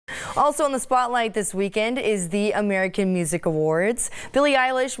Also in the spotlight this weekend is the American Music Awards. Billie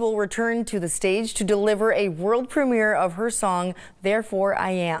Eilish will return to the stage to deliver a world premiere of her song, Therefore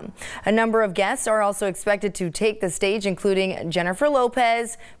I Am. A number of guests are also expected to take the stage, including Jennifer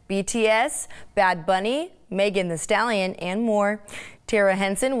Lopez, BTS, Bad Bunny, Megan Thee Stallion, and more. Tara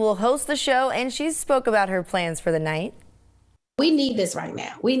Henson will host the show, and she spoke about her plans for the night. We need this right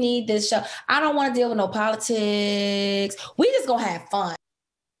now. We need this show. I don't want to deal with no politics. We just gonna have fun.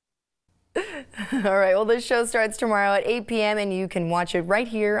 All right, well, this show starts tomorrow at 8 p.m. and you can watch it right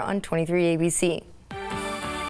here on 23 ABC.